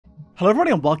Hello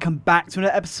everybody and welcome back to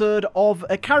another episode of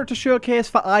a character showcase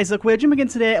for Isaac. We're jumping in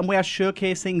today and we are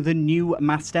showcasing the new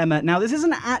Mastema. Now this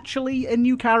isn't actually a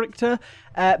new character,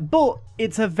 but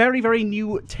it's a very, very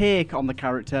new take on the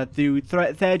character. The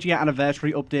third year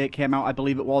anniversary update came out, I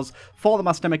believe it was, for the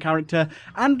Mastema character,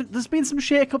 and there's been some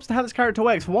shake-ups to how this character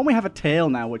works. For one, we have a tail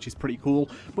now, which is pretty cool,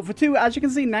 but for two, as you can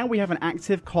see now, we have an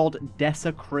active called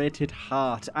Desecrated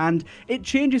Heart, and it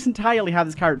changes entirely how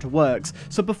this character works.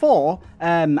 So before,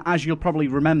 as you'll probably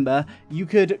remember, you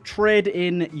could trade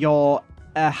in your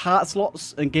heart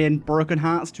slots and gain broken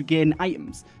hearts to gain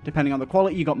items. Depending on the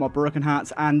quality, you got more broken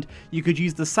hearts, and you could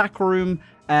use the sack room,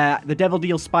 the devil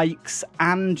deal spikes,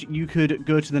 and you could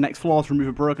go to the next floor to remove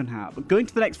a broken heart. But going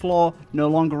to the next floor no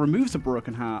longer removes a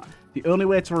broken heart. The only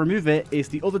way to remove it is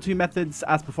the other two methods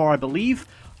as before, I believe,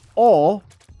 or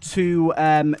to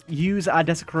use our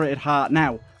Desecrated Heart.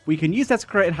 Now, we can use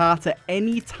Desecrated Heart at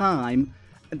any time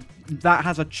that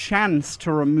has a chance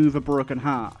to remove a broken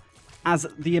heart. As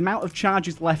the amount of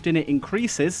charges left in it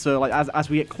increases, so like as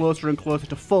we get closer and closer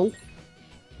to full,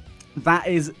 that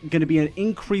is going to be an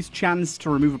increased chance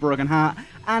to remove a broken heart,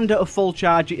 and at a full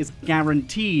charge it is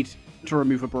guaranteed to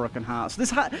remove a broken heart.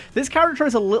 So this character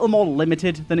is a little more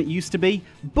limited than it used to be,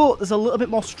 but there's a little bit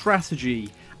more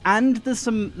strategy, and there's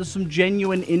some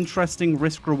genuine interesting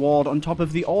risk reward on top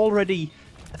of the already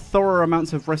thorough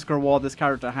amounts of risk reward this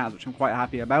character has, which I'm quite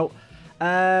happy about.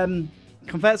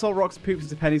 Converts all rocks and poops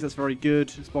into pennies, that's very good.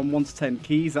 Spawn 1 to 10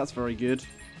 keys, that's very good.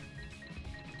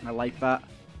 I like that.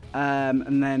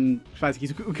 And then spicy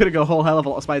keys, we could have got a whole hell of a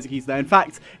lot of spicy keys there. In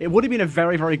fact, it would have been a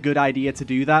very, very good idea to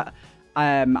do that.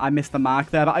 I missed the mark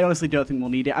there, but I honestly don't think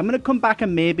we'll need it. I'm going to come back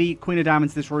and maybe Queen of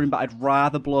Diamonds this room, but I'd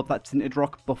rather blow up that tinted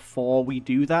rock before we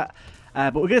do that.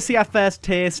 But we're going to see our first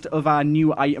taste of our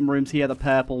new item rooms here, the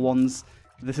purple ones.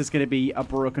 This is going to be a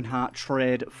broken heart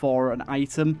trade for an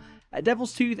item.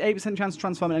 Devil's Tooth, 8% chance to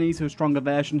transform an enemy to a stronger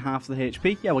version, half the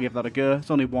HP. Yeah, we'll give that a go.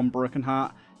 It's only one broken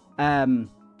heart. And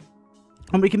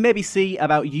we can maybe see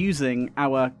about using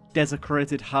our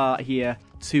Desecrated Heart here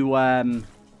to... oh,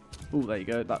 there you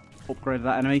go. That upgraded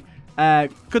that enemy.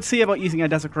 Could see about using a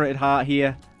Desecrated Heart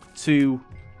here to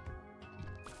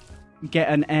get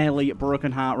an early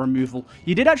broken heart removal.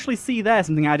 You did actually see there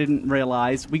something I didn't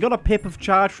realise. We got a pip of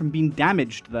charge from being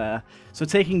damaged there. So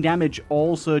taking damage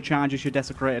also charges your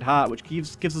Desecrated Heart, which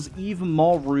gives us even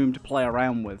more room to play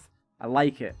around with. I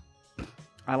like it.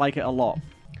 I like it a lot.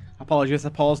 Apologies, I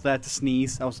paused there to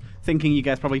sneeze. I was thinking you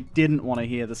guys probably didn't want to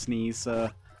hear the sneeze,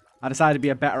 so I decided it'd be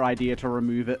a better idea to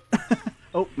remove it.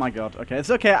 Oh my god, okay.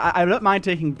 It's okay, I don't mind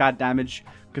taking bad damage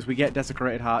because we get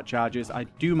Desecrated Heart charges. I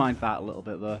do mind that a little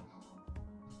bit though.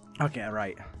 Okay,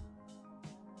 right.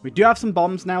 We do have some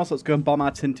bombs now, so let's go and bomb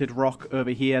our tinted rock over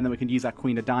here, and then we can use our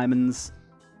Queen of Diamonds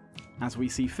as we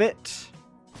see fit.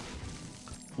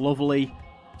 Lovely.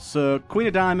 So, Queen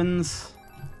of Diamonds.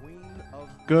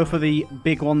 Go for the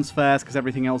big ones first, because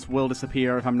everything else will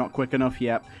disappear if I'm not quick enough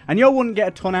yet. And you wouldn't get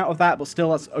a ton out of that, but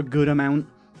still, that's a good amount.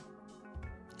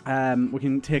 We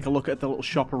can take a look at the little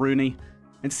shopperoonie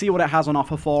and see what it has on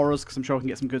offer for us, because I'm sure we can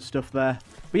get some good stuff there.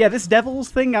 But yeah, this Devil's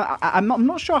thing, I'm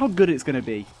not sure how good it's going to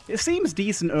be. It seems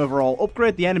decent overall.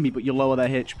 Upgrade the enemy, but you lower their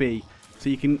HP.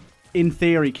 So you can, in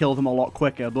theory, kill them a lot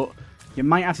quicker, but you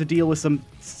might have to deal with some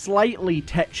slightly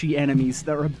tetchy enemies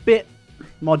that are a bit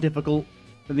more difficult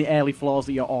than the early floors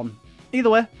that you're on.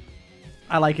 Either way,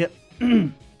 I like it.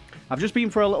 I've just been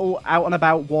for a little out and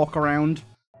about walk around.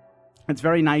 It's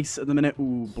very nice at the minute.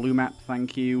 Ooh, blue map,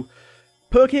 thank you.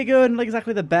 Poke going, not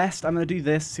exactly the best. I'm going to do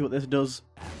this, see what this does.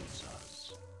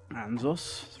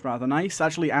 Anzus. It's rather nice.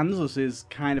 Actually, Anzus is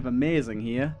kind of amazing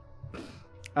here.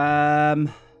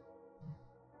 I'm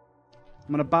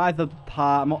going to buy the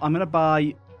part. I'm going to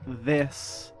buy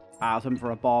this item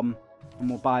for a bomb. And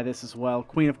we'll buy this as well.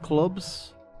 Queen of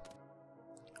Clubs.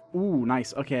 Ooh,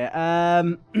 nice. Okay.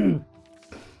 I'm going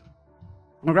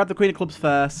to grab the Queen of Clubs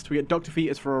first. We get Dr.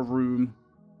 Fetus for a room.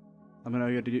 I'm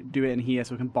going to do it in here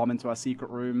so we can bomb into our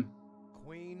secret room.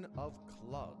 Queen of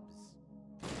Clubs.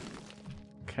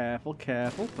 Careful,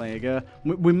 careful. There you go.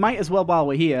 We might as well, while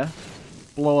we're here,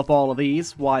 blow up all of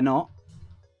these. Why not?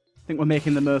 I think we're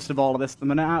making the most of all of this at the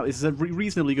minute. This is a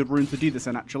reasonably good room to do this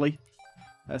in, actually.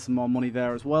 There's some more money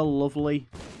there as well. Lovely.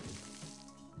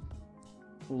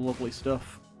 Lovely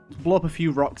stuff. Let's blow up a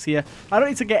few rocks here. I don't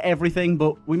need to get everything,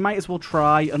 but we might as well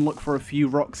try and look for a few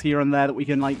rocks here and there that we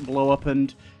can, like, blow up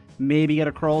and maybe get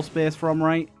a crawl space from,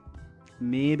 right?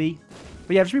 Maybe.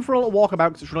 But yeah, just been for a little walkabout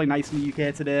because it's really nice in the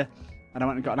UK today. And I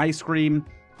went and got an ice cream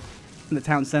in the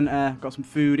town centre, got some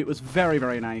food. It was very,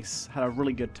 very nice. Had a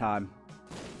really good time.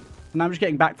 And now I'm just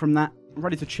getting back from that. I'm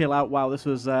ready to chill out. Wow, this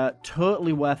was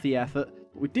totally worth the effort.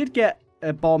 We did get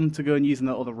a bomb to go and use in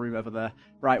the other room over there.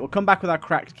 Right, we'll come back with our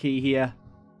cracked key here.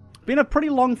 Been a pretty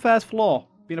long first floor.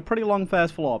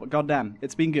 But goddamn,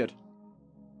 it's been good.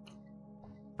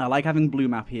 I like having blue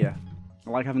map here. I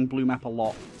like having blue map a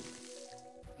lot.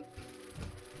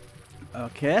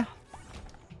 Okay.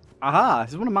 Aha,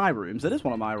 this is one of my rooms. It is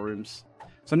one of my rooms.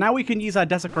 So now we can use our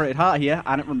desecrated heart here,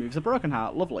 and it removes a broken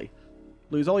heart. Lovely.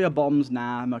 Lose all your bombs.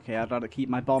 Nah, I'm okay. I'd rather keep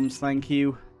my bombs, thank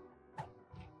you.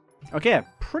 Okay,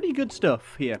 pretty good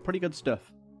stuff here. Pretty good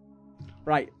stuff.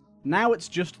 Right, now it's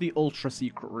just the ultra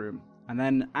secret room. And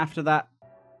then after that,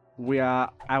 we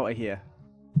are out of here.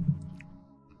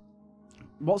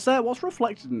 What's there? What's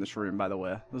reflected in this room, by the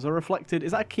way? There's a reflected...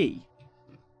 Is that a key?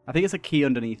 I think it's a key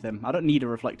underneath him. I don't need a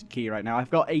reflected key right now. I've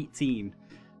got 18.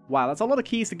 Wow, that's a lot of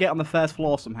keys to get on the first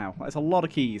floor somehow. That's a lot of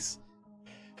keys.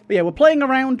 But yeah, we're playing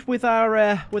around with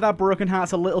our broken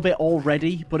hearts a little bit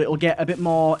already, but it'll get a bit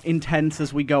more intense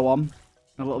as we go on.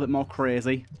 A little bit more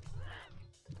crazy.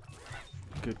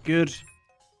 Good, good.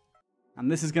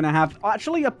 And this is going to have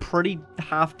actually a pretty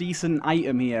half-decent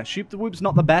item here. Shoot the Whoop's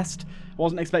not the best.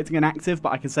 Wasn't expecting an active,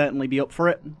 but I can certainly be up for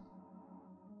it.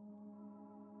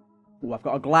 Ooh, I've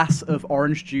got a glass of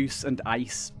orange juice and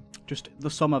ice. Just the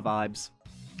summer vibes.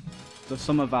 The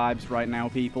summer vibes right now,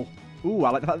 people. Ooh,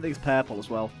 I like the fact that it's purple as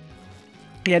well.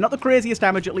 Yeah, not the craziest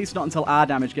damage, at least not until our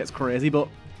damage gets crazy, but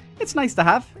it's nice to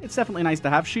have. It's definitely nice to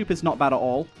have. Shoop is not bad at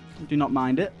all. Do not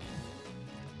mind it.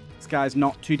 This guy's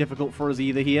not too difficult for us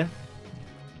either here.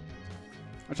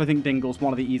 Which I think Dingle's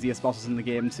one of the easiest bosses in the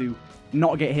game to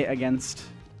not get hit against.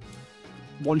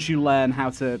 Once you learn how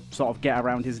to sort of get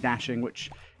around his dashing, which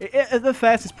at the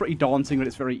first is pretty daunting, but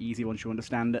it's very easy once you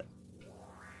understand it.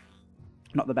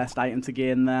 Not the best item to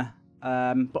gain there.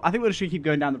 But I think we're just going to keep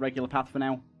going down the regular path for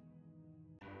now.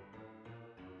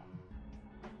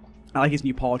 I like his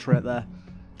new portrait there.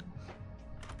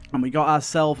 And we got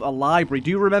ourselves a library.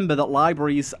 Do remember that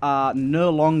libraries are no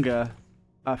longer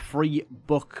a free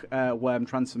book worm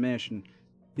transformation.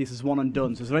 This is one and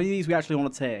done. So is there any of these we actually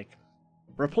want to take?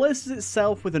 Replaces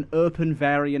itself with an open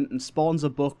variant and spawns a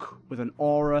book with an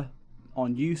aura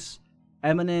on use.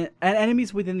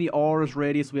 Enemies within the aura's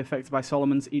radius will be affected by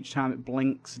Solomon's each time it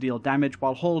blinks, deal damage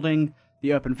while holding.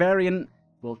 The open variant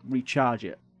will recharge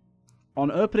it. On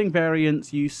opening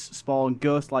variants, use spawn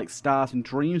ghost-like stars and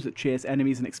dreams that chase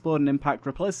enemies and explode and impact,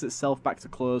 replaces itself back to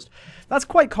closed. That's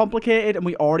quite complicated, and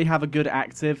we already have a good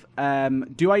active.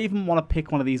 Do I even want to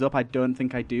pick one of these up? I don't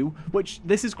think I do. Which,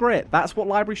 this is great. That's what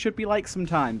libraries should be like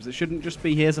sometimes. It shouldn't just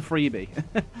be, here's a freebie.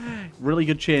 Really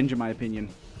good change, in my opinion,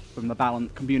 from the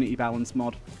community balance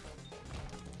mod.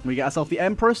 We get ourselves the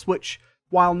Empress, which,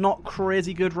 while not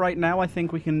crazy good right now, I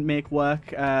think we can make work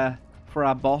for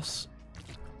our boss.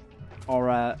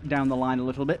 Or down the line a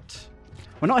little bit.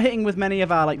 We're not hitting with many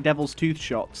of our like Devil's Tooth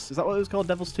shots. Is that what it was called?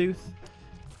 Devil's Tooth?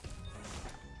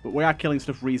 But we are killing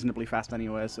stuff reasonably fast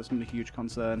anyway, so it's not a huge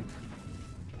concern.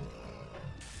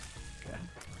 Okay.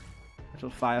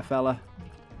 Little fire fella.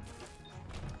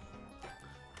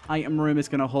 Item room is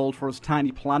going to hold for us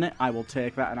Tiny Planet. I will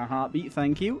take that in a heartbeat,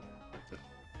 thank you.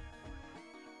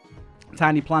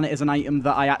 Tiny Planet is an item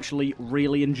that I actually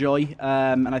really enjoy,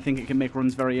 and I think it can make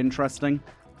runs very interesting.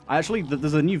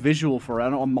 There's a new visual for it. I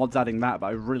don't know what mod's adding that, but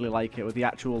I really like it with the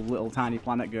actual little tiny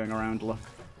planet going around. Look.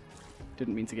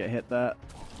 Didn't mean to get hit there.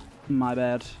 My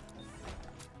bad.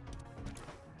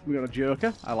 We got a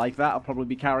Joker. I like that. I'll probably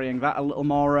be carrying that a little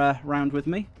more round with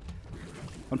me.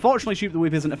 Unfortunately, Shoot the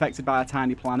Whip isn't affected by a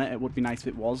tiny planet. It would be nice if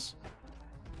it was.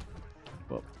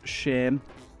 But, shame.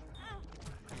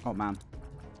 Oh, man.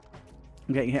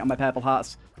 I'm getting hit on my purple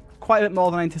hearts quite a bit more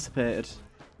than I anticipated.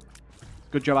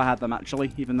 Good job I had them,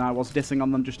 actually, even though I was dissing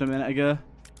on them just a minute ago.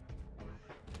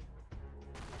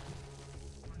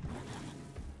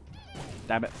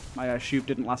 Damn it. My shoot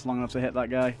didn't last long enough to hit that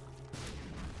guy.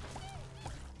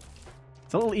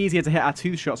 It's a little easier to hit our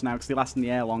tooth shots now because they last in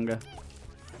the air longer.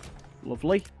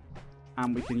 Lovely.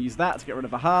 And we can use that to get rid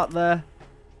of a heart there.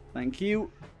 Thank you.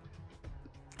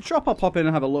 Sure, I'll pop in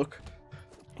and have a look.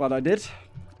 Glad I did.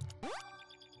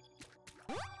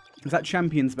 Is that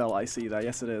Champion's Belt I see there?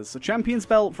 Yes, it is. So Champion's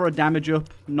Belt for a damage up.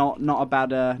 Not a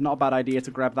bad idea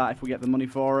to grab that if we get the money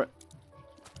for it.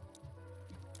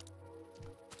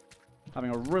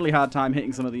 Having a really hard time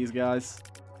hitting some of these guys.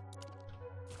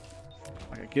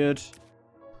 Okay, good.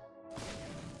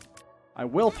 I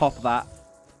will pop that.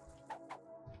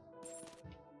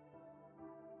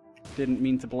 Didn't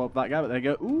mean to blow up that guy, but there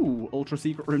you go. Ooh, Ultra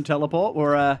Secret Room Teleport.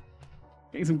 We're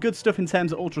getting some good stuff in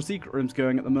terms of Ultra Secret Rooms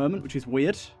going at the moment, which is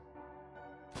weird.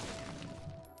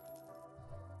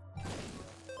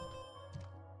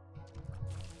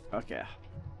 Okay.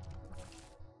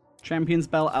 Champion's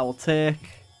Belt I will take.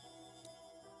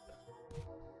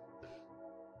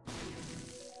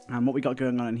 And what we got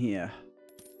going on in here?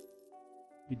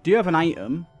 We do have an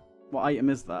item. What item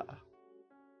is that?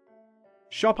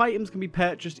 Shop items can be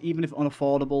purchased even if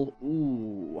unaffordable.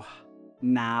 Ooh.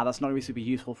 Nah, that's not going to be super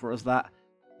useful for us, that.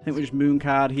 I think we just moon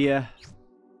card here.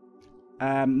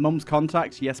 Mum's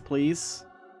contact. Yes, please.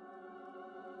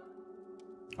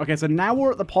 Okay, so now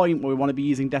we're at the point where we want to be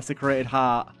using Desecrated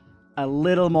Heart a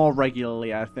little more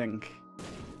regularly, I think.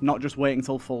 Not just waiting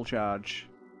until full charge.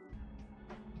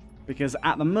 Because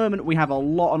at the moment, we have a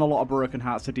lot and a lot of broken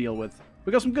hearts to deal with.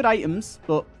 We've got some good items,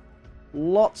 but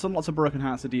lots and lots of broken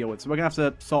hearts to deal with. So we're going to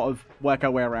have to sort of work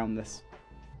our way around this.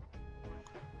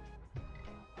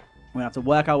 We're going to have to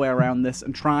work our way around this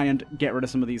and try and get rid of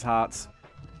some of these hearts.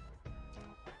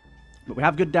 But we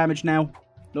have good damage now.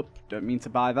 Nope, don't mean to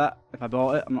buy that. If I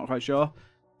bought it, I'm not quite sure.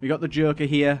 We got the Joker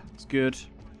here. It's good.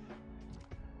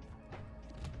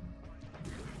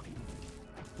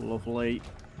 Lovely.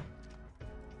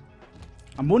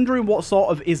 I'm wondering what sort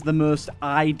of is the most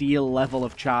ideal level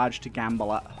of charge to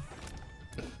gamble at.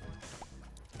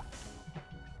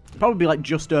 Probably like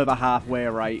just over halfway,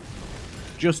 right?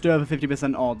 Just over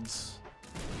 50% odds.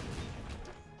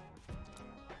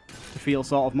 To feel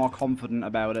sort of more confident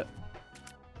about it.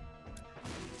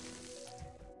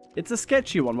 It's a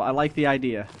sketchy one, but I like the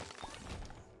idea.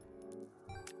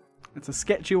 It's a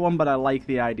sketchy one, but I like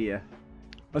the idea.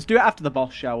 Let's do it after the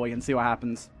boss, shall we, and see what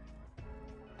happens.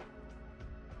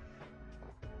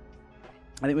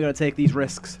 I think we're going to take these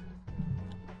risks.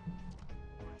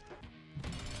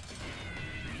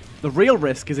 The real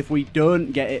risk is if we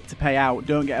don't get it to pay out,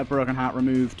 don't get a broken heart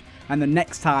removed, and the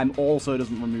next time also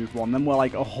doesn't remove one, then we're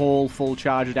like a whole full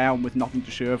charge down with nothing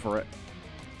to show for it.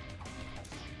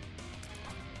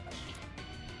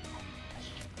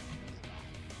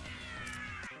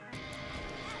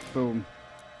 Boom.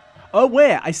 Oh,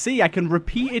 wait, I see. I can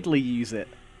repeatedly use it.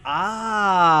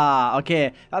 Ah,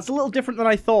 okay. That's a little different than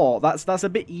I thought. That's a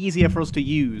bit easier for us to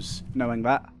use, knowing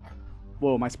that.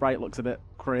 Whoa, my sprite looks a bit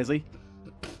crazy.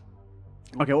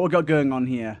 Okay, what we got going on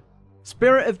here?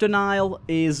 Spirit of Denial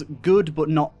is good, but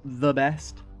not the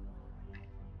best.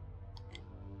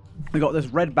 We got this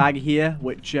red bag here,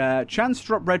 which chance to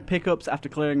drop red pickups after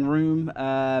clearing room.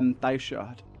 Dice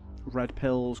shot, red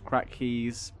pills, crack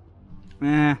keys.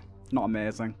 Not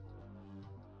amazing.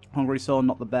 Hungry Soul,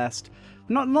 not the best.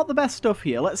 Not the best stuff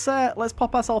here. Let's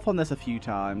pop ourselves on this a few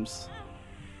times.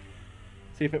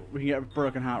 See if we can get a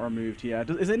broken heart removed here.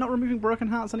 Is it not removing broken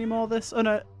hearts anymore? This? Oh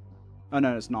no. Oh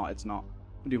no, it's not. It's not.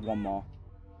 We'll do one more.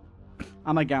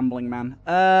 I'm a gambling man.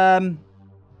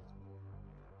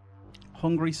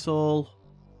 Hungry Soul.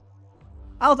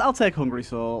 I'll take Hungry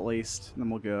Soul at least, and then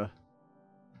we'll go.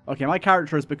 Okay, my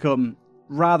character has become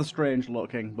rather strange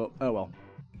looking, but oh well.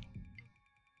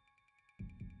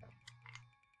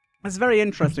 It's very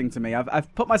interesting to me.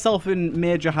 I've put myself in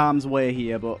major harm's way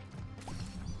here, but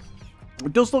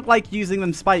it does look like using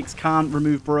them spikes can't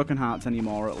remove broken hearts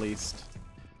anymore, at least.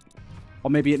 Or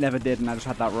maybe it never did and I just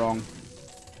had that wrong.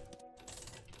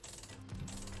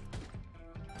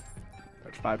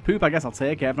 Poop, I guess I'll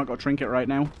take it. I've not got a trinket right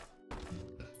now.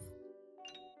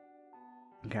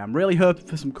 Okay, I'm really hoping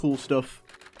for some cool stuff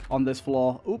on this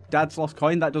floor. Oop, Dad's lost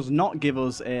coin. That does not give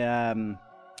us a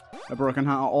broken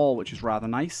heart at all, which is rather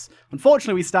nice.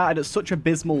 Unfortunately, we started at such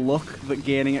abysmal luck that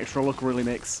gaining extra luck really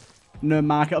makes no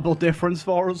marketable difference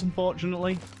for us,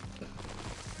 unfortunately.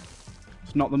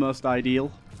 It's not the most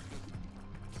ideal.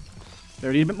 We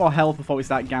need a bit more health before we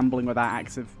start gambling with that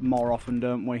active more often,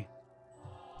 don't we?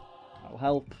 That'll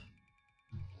help.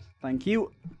 Thank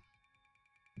you.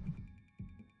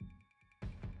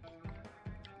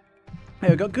 Hey,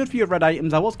 we got good few red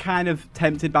items. I was kind of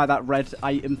tempted by that red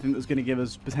item thing that was going to give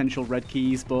us potential red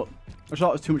keys, but I thought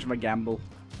it was too much of a gamble.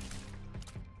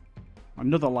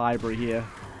 Another library here.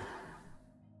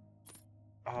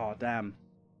 Oh, damn.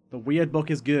 The weird book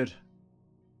is good.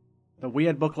 The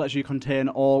weird book lets you contain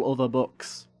all other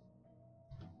books.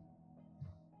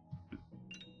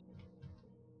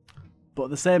 But at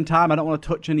the same time, I don't want to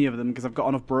touch any of them because I've got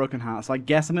enough broken hearts. So I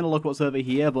guess I'm going to look what's over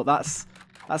here, but that's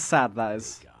sad, that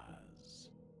is.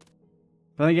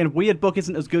 But then again, weird book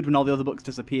isn't as good when all the other books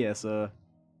disappear, so...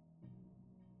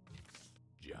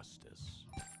 Justice.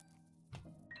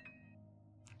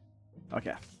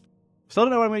 Okay. Still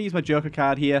don't know when I'm going to use my Joker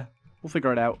card here. We'll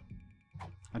figure it out.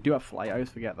 I do have flight, I always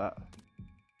forget that.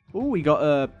 Ooh, we got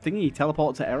a thingy,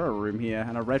 teleport to error room here,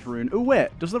 and a red rune. Ooh, wait,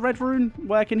 does the red rune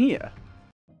work in here?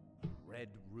 Red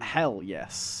rune. Hell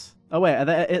yes. Oh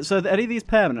wait, so are any of these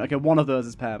permanent? Okay, one of those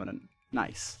is permanent.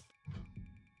 Nice.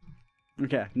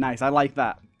 Okay, nice, I like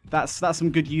that. That's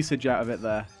some good usage out of it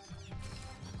there.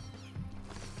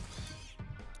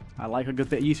 I like a good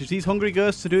bit of usage. These hungry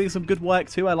ghosts are doing some good work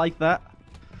too. I like that.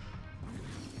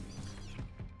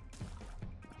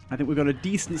 I think we've got a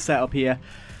decent setup here.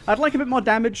 I'd like a bit more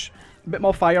damage, a bit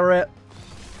more fire rate.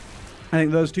 I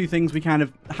think those two things we kind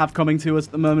of have coming to us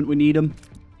at the moment. We need them.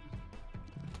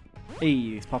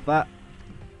 Hey, let's pop that.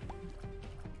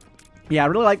 Yeah, I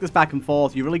really like this back and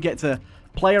forth. You really get to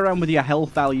play around with your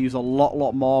health values a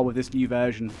lot more with this new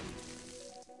version.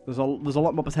 There's a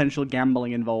lot more potential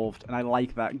gambling involved, and I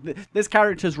like that. This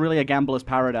character is really a gambler's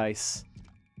paradise,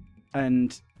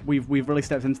 and we've really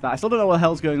stepped into that. I still don't know what the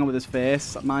hell's going on with his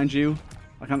face, mind you.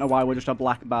 I don't know why we're just a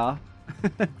black bar.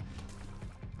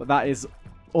 But that is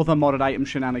other modded item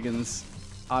shenanigans,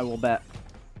 I will bet.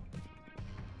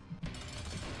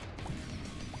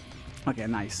 Okay,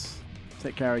 nice.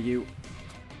 Take care of you.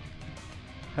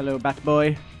 Hello, bat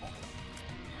boy.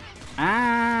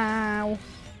 Ow!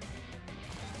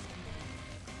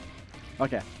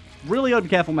 Okay. Really gotta be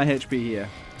careful with my HP here.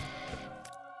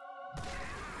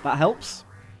 That helps.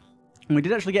 And we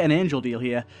did actually get an angel deal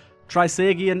here.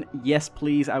 Trisagion, yes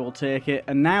please, I will take it.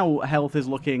 And now health is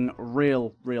looking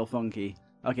real funky.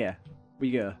 Okay,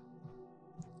 we go.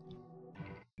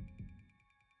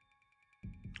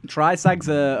 Trisag's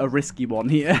a risky one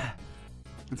here.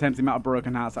 In terms of the amount of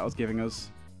broken hearts that was giving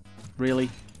us. Really?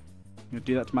 I'm gonna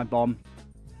do that to my bomb.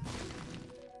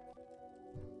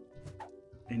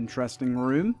 Interesting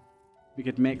room. We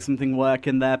could make something work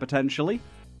in there potentially.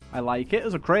 I like it.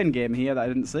 There's a crane game here that I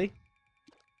didn't see.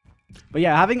 But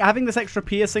yeah, having this extra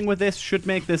piercing with this should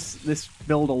make this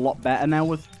build a lot better now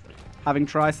with having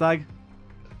Trisag.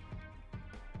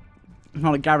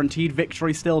 Not a guaranteed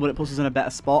victory still, but it puts us in a better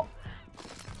spot.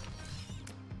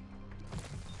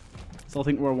 Still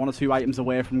think we're 1 or 2 items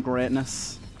away from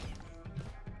greatness.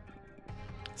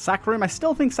 Sack Room, I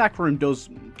still think Sack Room does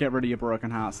get rid of your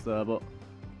broken hearts though, but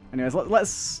anyways,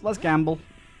 let's gamble.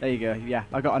 There you go. Yeah,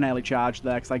 I got an early charge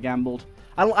there because I gambled.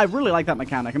 I really like that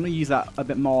mechanic. I'm going to use that a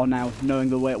bit more now, knowing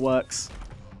the way it works.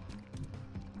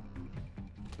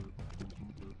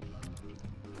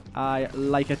 I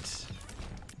like it.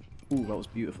 Ooh, that was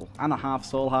beautiful. And a half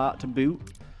soul heart to boot.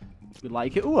 We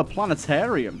like it. Ooh, a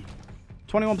planetarium.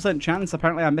 21% chance.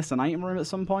 Apparently I missed an item room at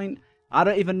some point. I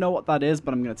don't even know what that is,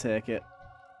 but I'm going to take it.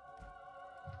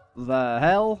 The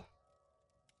hell?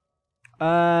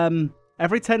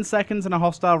 Every 10 seconds in a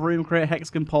hostile room, create a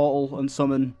hexagon portal and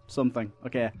summon something.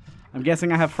 Okay. I'm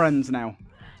guessing I have friends now.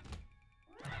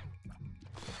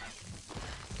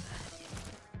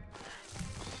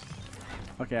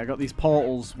 Okay, I got these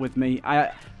portals with me.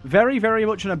 I very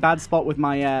much in a bad spot with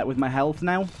my health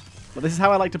now. But this is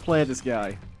how I like to play this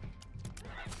guy.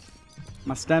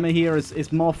 My stemmer here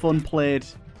is more fun played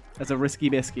as a risky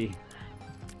bisky.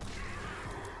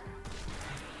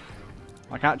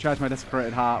 I can't charge my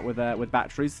desecrated heart with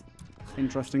batteries.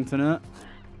 Interesting to note.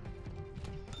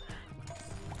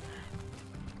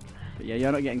 But yeah,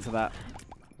 you're not getting to that.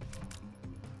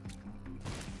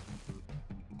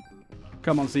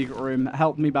 Come on, secret room.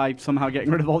 Help me by somehow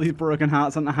getting rid of all these broken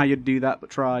hearts. I don't know how you'd do that, but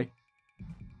try.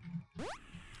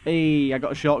 Hey, I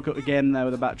got a shortcut again there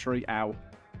with a battery. Ow.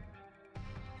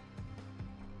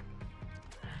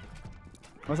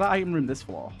 Was that item room this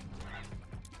floor?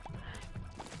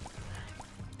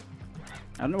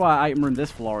 I don't know why item room this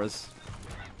floor is.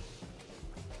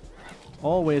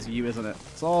 Always you, isn't it?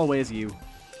 It's always you.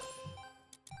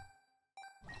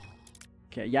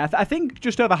 Okay, yeah, I think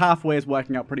just over halfway is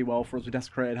working out pretty well for us with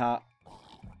Desecrated Heart.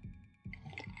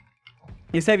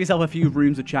 You save yourself a few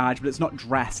rooms of charge, but it's not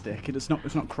drastic. It's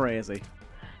not crazy.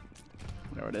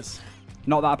 There it is.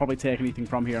 Not that I'll probably take anything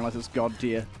from here unless it's God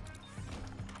tier.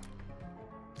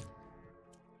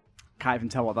 Can't even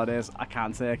tell what that is. I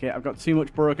can't take it. I've got too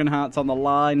much broken hearts on the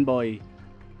line, boy.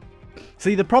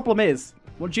 See, the problem is,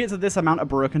 once you get to this amount of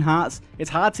broken hearts,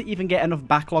 it's hard to even get enough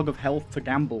backlog of health to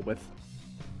gamble with.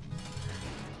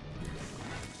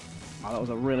 Oh, that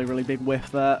was a really big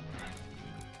whiff there.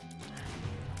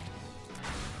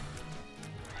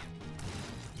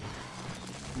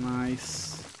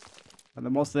 Nice. And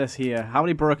then what's this here? How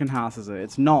many broken hearts is it?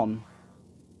 It's none.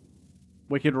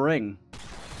 Wicked Ring.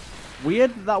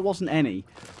 Weird that wasn't any.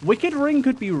 Wicked Ring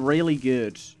could be really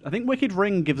good. I think Wicked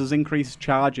Ring gives us increased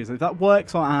charges. If that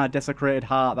works on our Desecrated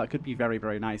Heart, that could be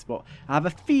very nice. But I have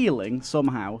a feeling,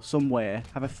 somehow, somewhere,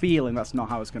 I have a feeling that's not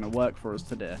how it's going to work for us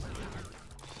today.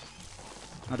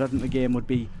 I don't think the game would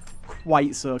be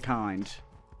quite so kind.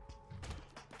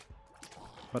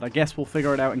 But I guess we'll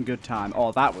figure it out in good time.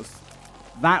 Oh, that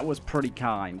was pretty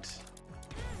kind.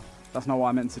 That's not what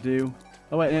I meant to do.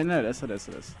 Oh, wait, no, it is.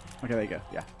 Okay, there you go,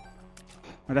 yeah.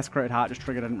 My Desecrated Heart just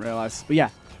triggered, I didn't realise. But yeah,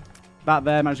 back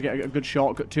there, managed to get a good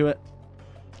shortcut to it.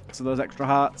 So those extra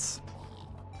hearts.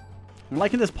 I'm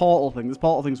liking this portal thing. This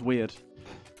portal thing's weird.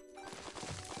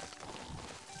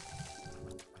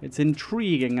 It's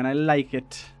intriguing and I like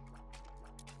it.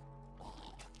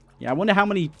 Yeah, I wonder how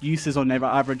many uses on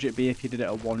average it'd be if you did it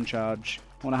at one charge.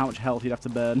 I wonder how much health you'd have to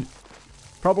burn.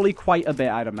 Probably quite a bit,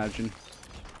 I'd imagine.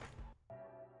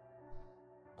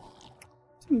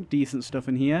 Some decent stuff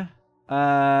in here.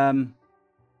 Yeah,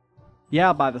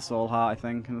 I'll buy the soul heart, I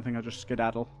think. And I think I'll just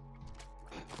skedaddle.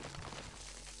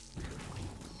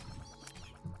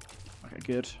 Okay,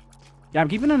 good. Yeah, I'm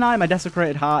keeping an eye on my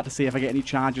desecrated heart to see if I get any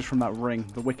charges from that ring.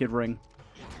 The wicked ring.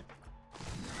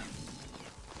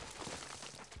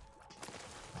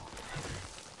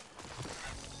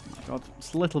 God,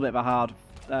 it's a little bit of a hard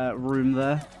room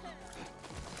there.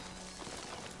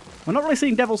 We're not really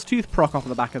seeing Devil's Tooth proc off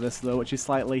the back of this, though, which is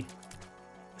slightly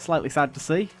sad to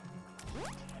see.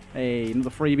 Hey, another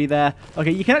freebie there.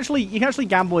 Okay, you can actually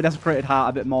gamble a Desecrated Heart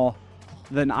a bit more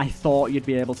than I thought you'd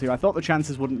be able to. I thought the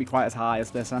chances wouldn't be quite as high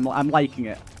as this, and I'm liking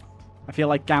it. I feel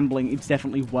like gambling is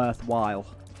definitely worthwhile.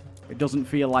 It doesn't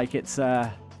feel like it's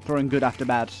throwing good after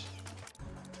bad.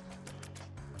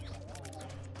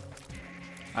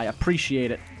 I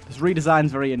appreciate it. This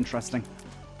redesign's very interesting.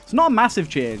 It's not a massive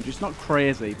change. It's not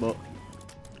crazy, but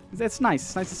it's nice.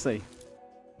 It's nice to see.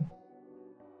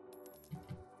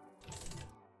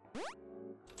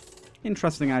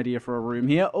 Interesting idea for a room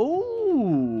here.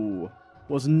 Ooh!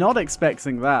 Was not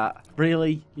expecting that.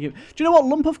 Really? Do you know what?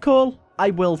 Lump of coal,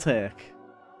 I will take.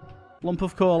 Lump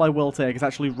of coal, I will take. It's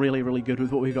actually really, really good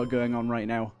with what we've got going on right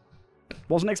now.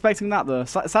 Wasn't expecting that, though.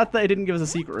 Sad that it didn't give us a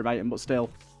secret room item, but still.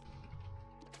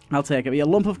 I'll take it. But yeah,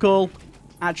 lump of coal,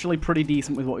 actually pretty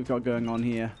decent with what we've got going on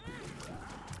here.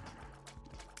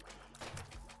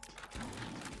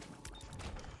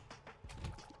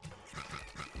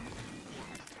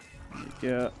 There we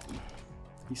go.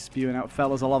 He's spewing out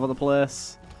fellas all over the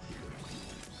place.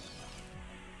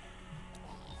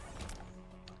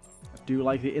 I do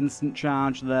like the instant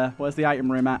charge there. Where's the item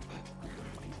room at?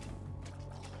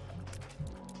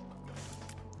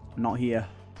 Not here.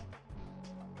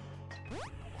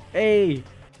 Hey!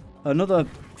 Another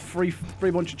free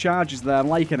bunch of charges there. I'm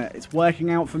liking it. It's working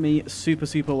out for me super,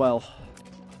 super well.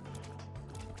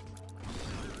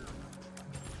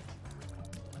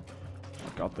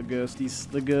 Oh god, the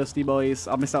ghosty boys.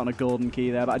 I missed out on a golden key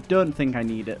there, but I don't think I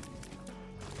need it.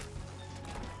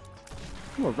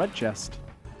 Oh, a red chest.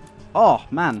 Oh,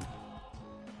 man.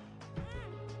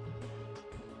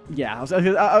 Yeah,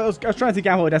 I was trying to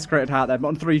gamble a Desecrated Heart there, but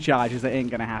on 3 charges, it ain't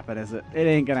going to happen, is it? It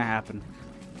ain't going to happen.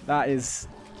 That is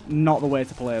not the way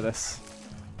to play this.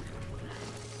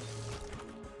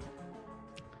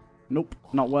 Nope,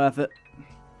 not worth it.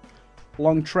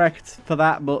 Long trekked for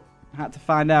that, but had to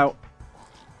find out.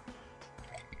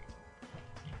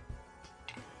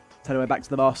 Let's head away back to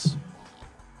the boss.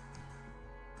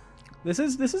 This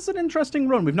is an interesting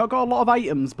run. We've not got a lot of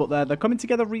items, but they're coming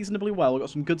together reasonably well. We've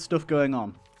got some good stuff going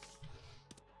on.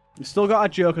 We've still got our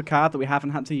Joker card that we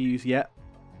haven't had to use yet.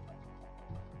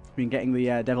 We've been getting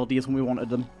the Devil Deals when we wanted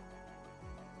them.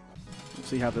 Let's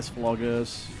see how this floor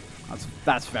goes.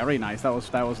 That's very nice. That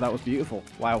was beautiful.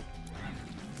 Wow.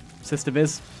 Sister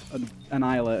Viz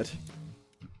annihilated.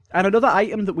 And another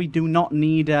item that we do not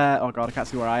need. Oh god, I can't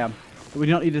see where I am. That we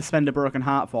do not need to spend a broken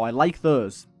heart for. I like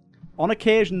those. On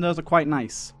occasion, those are quite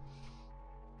nice.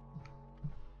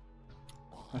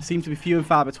 There seem to be few and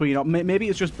far between. Maybe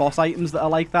it's just boss items that are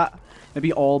like that.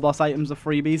 Maybe all boss items are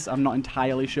freebies. I'm not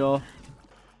entirely sure.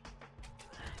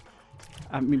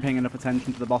 I haven't been paying enough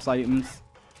attention to the boss items.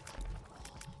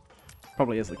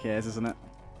 Probably is the case, isn't it?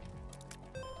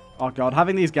 Oh god,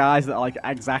 having these guys that are like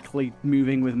exactly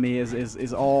moving with me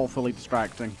is awfully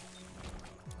distracting.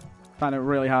 Find it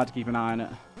really hard to keep an eye on it.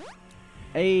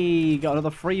 Hey, got another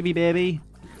freebie, baby.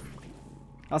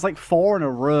 That's like 4 in a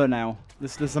row now.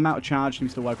 This amount of charge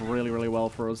seems to work really, really well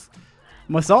for us.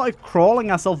 And we're sort of crawling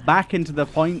ourselves back into the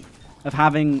point of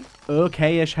having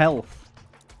okay-ish health.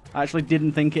 I actually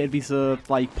didn't think it'd be so,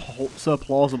 like, so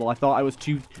plausible. I thought I was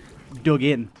too dug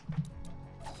in.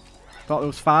 I thought it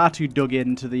was far too dug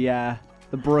into the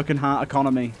broken heart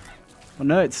economy. But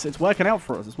no, it's working out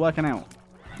for us. It's working out.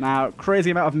 Now,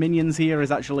 crazy amount of minions here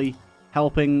is actually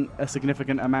helping a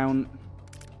significant amount.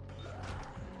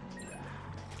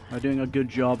 They're doing a good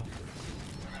job.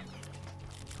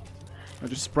 They're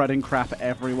just spreading crap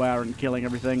everywhere and killing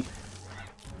everything.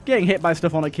 Getting hit by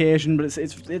stuff on occasion, but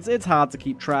it's hard to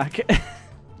keep track.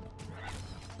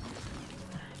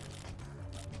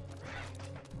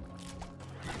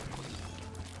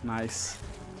 Nice.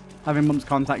 Having Mum's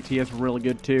contact here is really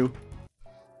good too.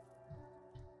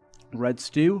 Red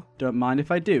stew, don't mind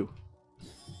if I do.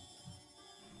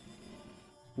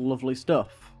 Lovely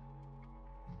stuff.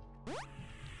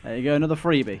 There you go, another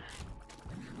freebie.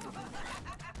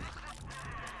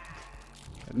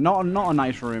 Not a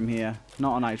nice room here.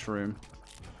 Not a nice room.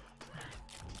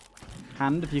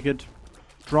 And if you could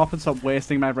drop and stop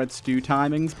wasting my red stew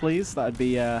timings, please. That'd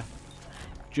be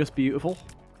just beautiful.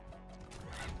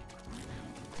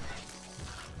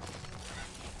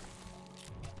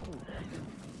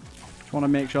 Just want to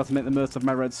make sure to make the most of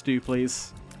my red stew,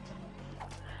 please.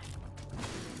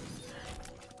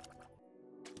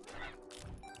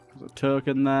 There's a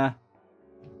token there.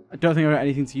 I don't think I've got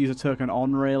anything to use a token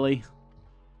on, really.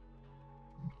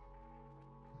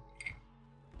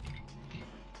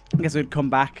 I guess I'd come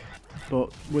back,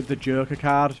 but with the Joker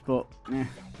card, but I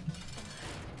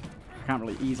can't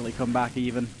really easily come back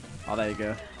even. Oh, there you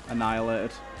go.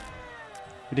 Annihilated.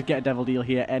 We did get a devil deal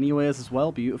here anyways as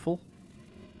well. Beautiful.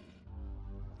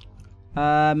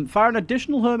 Fire an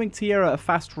additional homing tier at a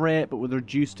fast rate, but with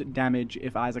reduced damage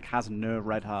if Isaac has no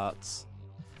red hearts.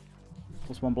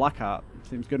 +1 black heart.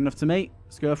 Seems good enough to me.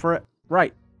 Let's go for it.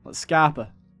 Right. Let's Scarper.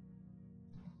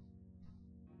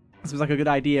 Seems like a good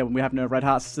idea when we have no red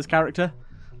hearts as this character.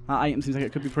 That item seems like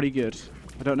it could be pretty good.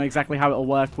 I don't know exactly how it'll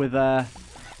work with our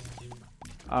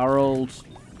old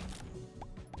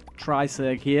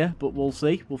Triseg here, but we'll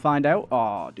see. We'll find out.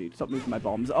 Oh, dude, stop moving my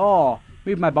bombs. Oh,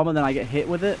 moving my bomb and then I get hit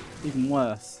with it. Even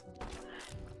worse.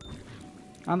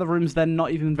 And the room's then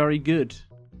not even very good.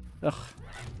 Ugh.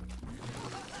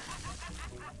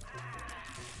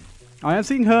 I am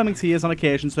seeing homing tears on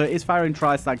occasion, so it is firing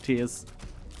Trisag tears.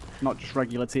 Not just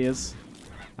regular tears.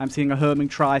 I'm seeing a homing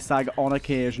Trisag on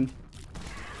occasion.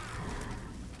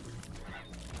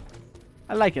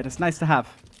 I like it. It's nice to have.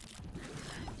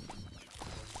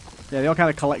 Yeah, they all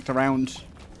kind of collect around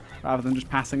rather than just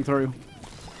passing through.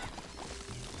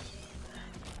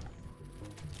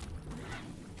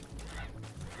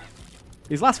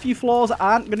 These last few floors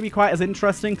aren't going to be quite as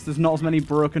interesting because there's not as many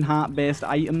broken heart-based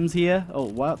items here. Oh,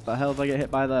 what the hell did I get hit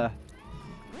by there?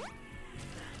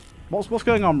 What's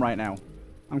going on right now?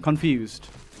 I'm confused.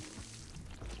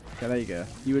 Okay, there you go.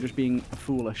 You were just being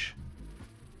foolish.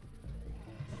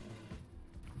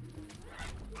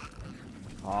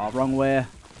 Oh, wrong way.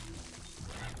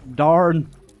 Darn.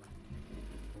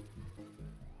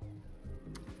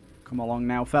 Come along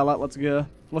now, fella. Let's go.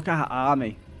 Look at our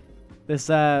army. This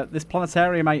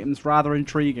planetarium item's rather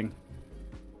intriguing.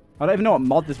 I don't even know what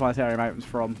mod this planetarium item's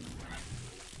from.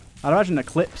 I'd imagine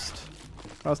Eclipsed,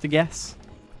 if I was to guess.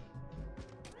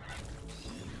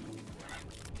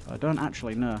 I don't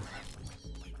actually know.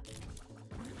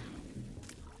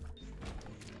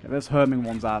 Yeah, those homing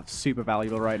ones are super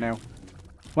valuable right now.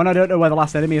 When I don't know where the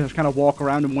last enemy is, I just kind of walk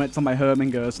around and wait till my homing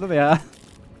goes. There they are.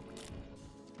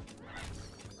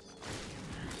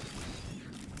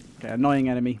 Okay, annoying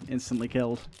enemy. Instantly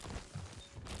killed.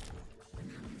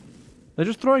 They're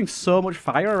just throwing so much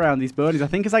fire around these birdies. I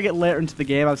think as I get later into the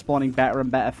game, I'm spawning better and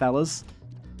better fellas.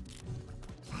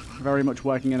 Very much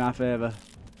working in our favour.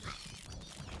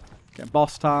 Okay,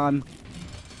 boss time.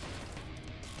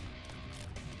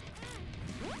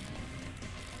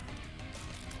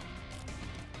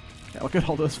 Okay, look at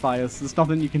all those fires. There's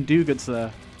nothing you can do, good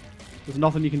sir. There's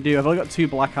nothing you can do. I've only got 2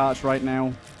 black hearts right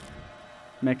now.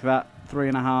 Make that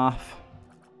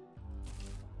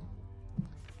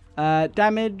 3.5.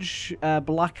 Damage,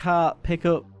 black heart, pick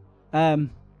up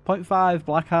 0.5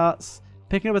 black hearts.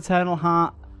 Picking up Eternal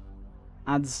Heart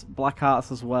adds black hearts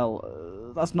as well.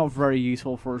 That's not very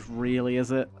useful for us, really,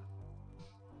 is it?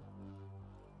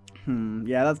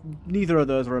 Yeah, neither of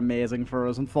those are amazing for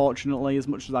us, unfortunately, as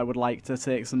much as I would like to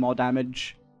take some more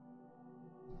damage.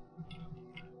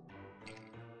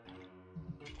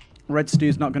 Red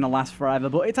Stew's not going to last forever,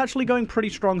 but it's actually going pretty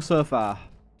strong so far.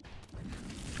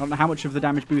 I don't know how much of the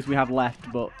damage boost we have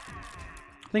left, but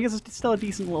I think it's still a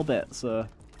decent little bit, so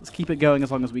let's keep it going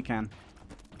as long as we can.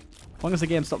 As long as the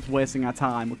game stops wasting our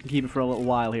time, we can keep it for a little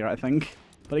while here, I think.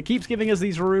 But it keeps giving us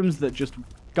these rooms that just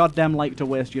goddamn like to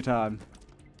waste your time.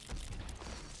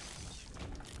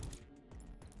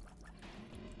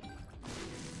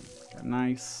 Okay,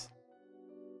 nice.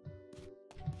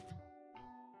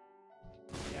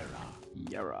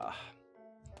 Yara.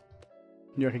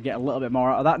 Knew I could get a little bit more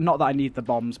out of that. Not that I need the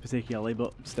bombs particularly,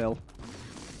 but still.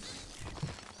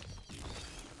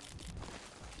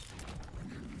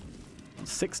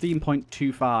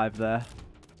 $16.25 there.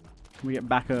 Can we get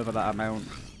back over that amount?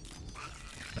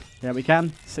 Yeah, we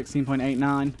can.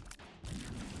 16.89.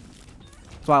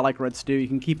 That's why I like Red Stew. You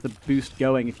can keep the boost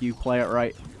going if you play it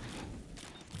right.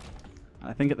 And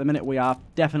I think at the minute we are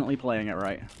definitely playing it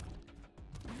right.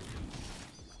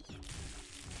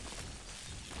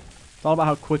 It's all about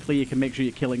how quickly you can make sure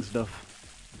you're killing stuff.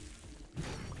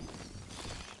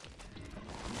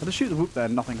 I just shoot the whoop there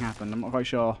and nothing happened. I'm not quite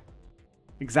sure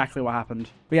exactly what happened.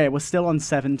 But yeah, we're still on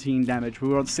 17 damage. We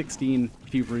were on 16 a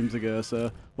few rooms ago,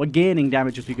 so we're gaining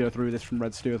damage as we go through this from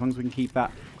Red Stew. As long as we can keep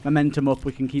that momentum up,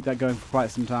 we can keep that going for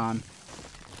quite some time.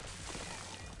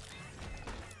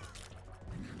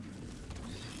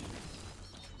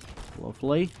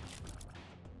 Lovely.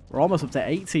 We're almost up to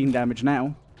 18 damage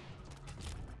now.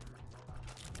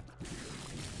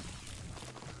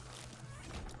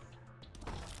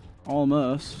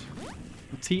 Almost.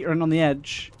 We're teetering on the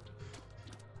edge.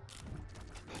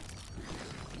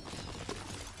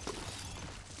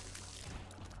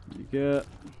 There you go.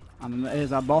 And then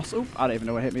here's our boss. Oh, I don't even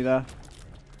know what hit me there.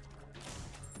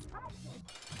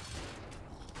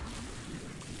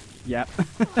 Yep.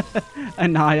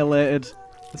 Annihilated.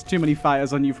 There's too many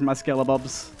fighters on you from my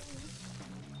Skelebobs.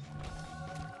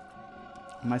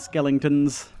 My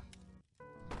Skellingtons.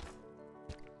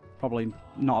 Probably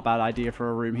not a bad idea for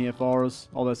a room here for us.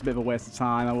 Although it's a bit of a waste of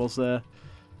time, I will say.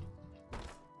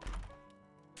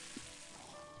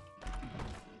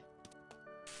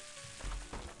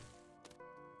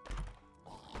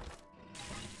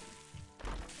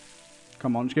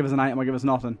 Come on, just give us an item or give us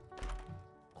nothing.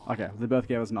 Okay, they both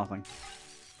gave us nothing.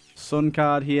 Sun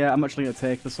card here. I'm actually going to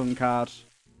take the Sun card.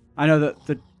 I know that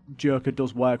the Joker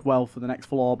does work well for the next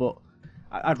floor, but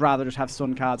I'd rather just have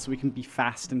Sun cards so we can be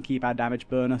fast and keep our damage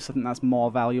bonus. I think that's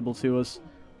more valuable to us.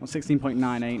 We're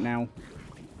 16.98 now.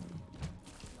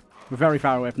 We're very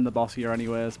far away from the boss here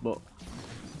anyways, but...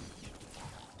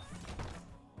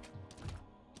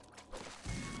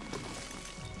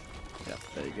 Yep,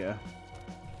 there you go.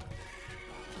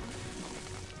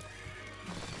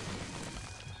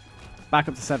 Back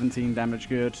up to 17 damage,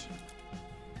 good.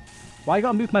 Why you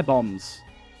gotta move my bombs?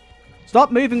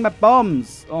 Stop moving my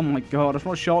bombs! Oh my god, I just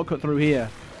want a shortcut through here.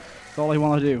 That's all I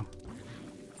want to do.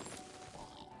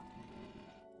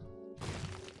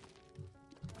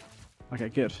 Okay,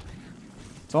 good.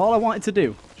 That's all I wanted to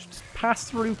do. Just pass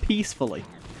through peacefully.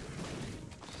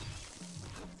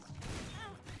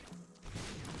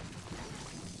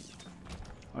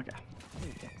 Okay.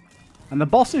 And the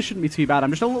bosses shouldn't be too bad. I'm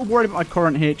just a little worried about my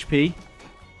current HP.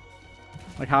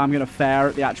 Like how I'm going to fare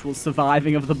at the actual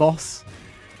surviving of the boss.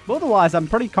 But otherwise, I'm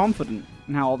pretty confident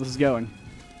in how all this is going.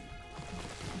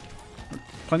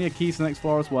 Plenty of keys to the next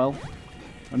floor as well.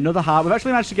 Another heart. We've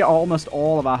actually managed to get almost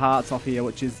all of our hearts off here,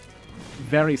 which is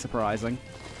very surprising.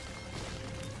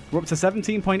 We're up to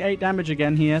 17.8 damage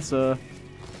again here, so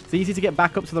it's easy to get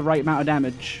back up to the right amount of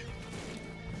damage.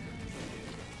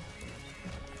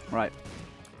 Right.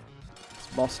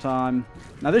 It's boss time.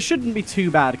 Now, this shouldn't be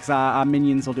too bad, because our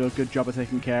minions will do a good job of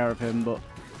taking care of him, but...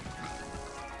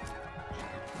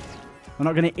 we're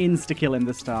not going to insta-kill him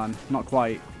this time. Not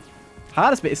quite.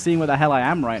 Hardest bit is seeing where the hell I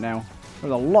am right now.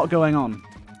 There's a lot going on.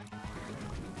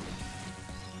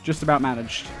 Just about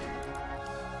managed.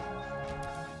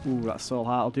 Ooh, that soul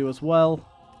heart will do as well.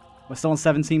 We're still on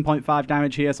 17.5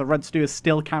 damage here, so Red Stew is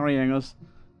still carrying us.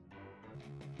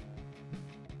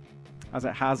 As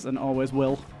it has and always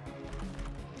will.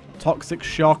 Toxic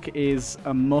Shock is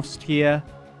a must here.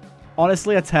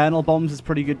 Honestly, Eternal Bombs is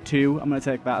pretty good too. I'm going to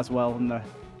take that as well, and the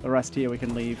rest here we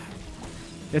can leave.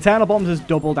 The Eternal Bombs is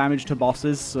double damage to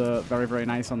bosses, so very, very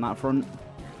nice on that front.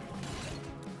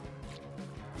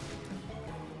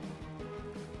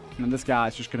 And this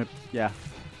guy's just going to, yeah,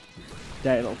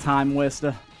 dirty little time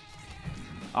waster.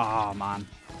 Oh, man.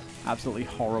 Absolutely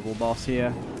horrible boss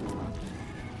here.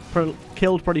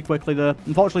 Killed pretty quickly, though.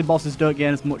 Unfortunately, bosses don't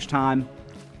gain as much time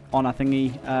on a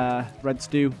thingy, Red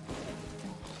Stew.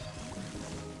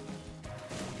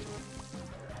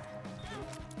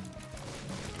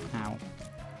 Ow.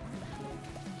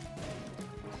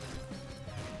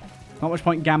 Not much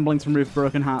point gambling to remove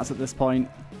broken hearts at this point.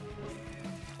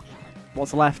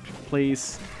 What's left,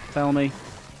 please? Tell me.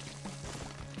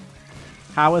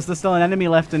 How is there still an enemy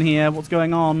left in here? What's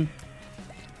going on?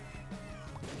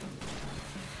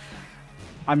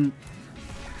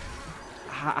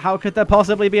 How could there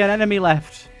possibly be an enemy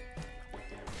left?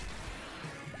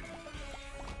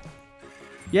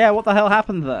 Yeah, what the hell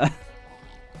happened there?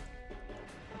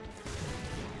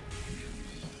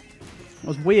 That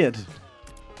was weird.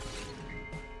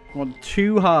 I want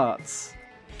 2 hearts.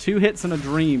 2 hits and a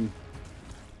dream.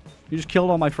 You just killed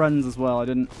all my friends as well. I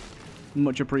didn't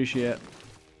much appreciate.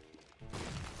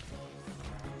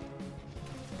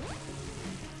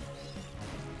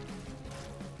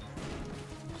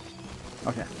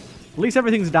 Okay. At least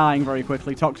everything's dying very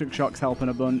quickly. Toxic Shock's helping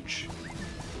a bunch.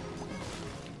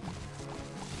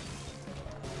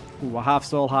 Ooh, a half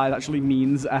soul hide actually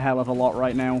means a hell of a lot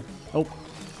right now. Oh.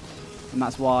 And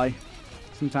that's why.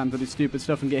 Sometimes I do stupid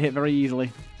stuff and get hit very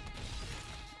easily.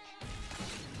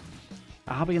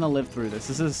 How are we going to live through this?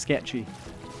 This is sketchy.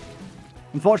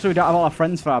 Unfortunately, we don't have all our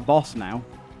friends for our boss now.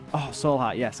 Oh, Soul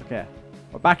Heart. Yes, okay.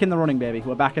 We're back in the running, baby.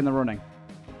 We're back in the running.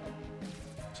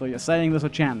 So you're saying there's a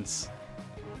chance.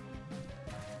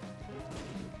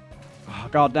 Oh,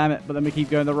 God damn it. But then we keep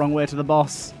going the wrong way to the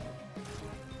boss.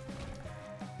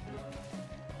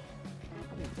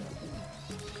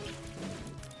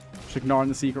 Just ignoring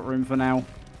the secret room for now.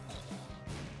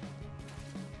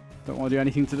 Don't want to do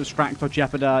anything to distract or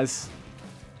jeopardize.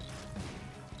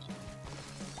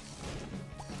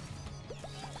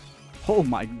 Oh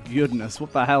my goodness,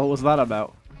 what the hell was that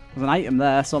about? There's an item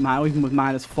there somehow, even with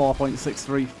minus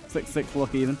 4.6366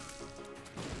 luck even.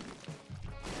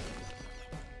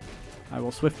 I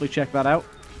will swiftly check that out.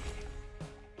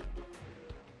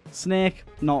 Snake,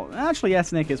 no. Actually, yeah,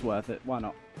 Snake is worth it. Why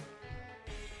not?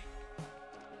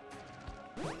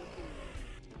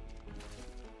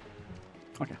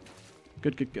 Okay.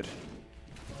 Good, good, good.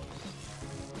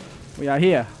 We are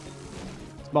here.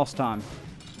 It's boss time.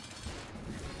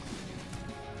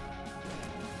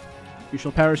 You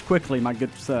shall perish quickly, my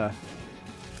good sir.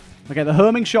 Okay, the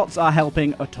homing shots are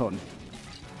helping a ton.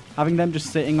 Having them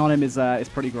just sitting on him is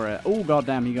pretty great. Oh,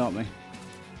 goddamn, he got me.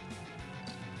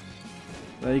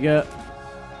 There you go.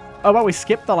 Oh, well, we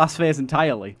skipped the last phase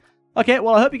entirely. Okay,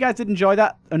 well, I hope you guys did enjoy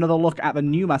that. Another look at the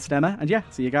new Mastema. And yeah,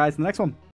 see you guys in the next one.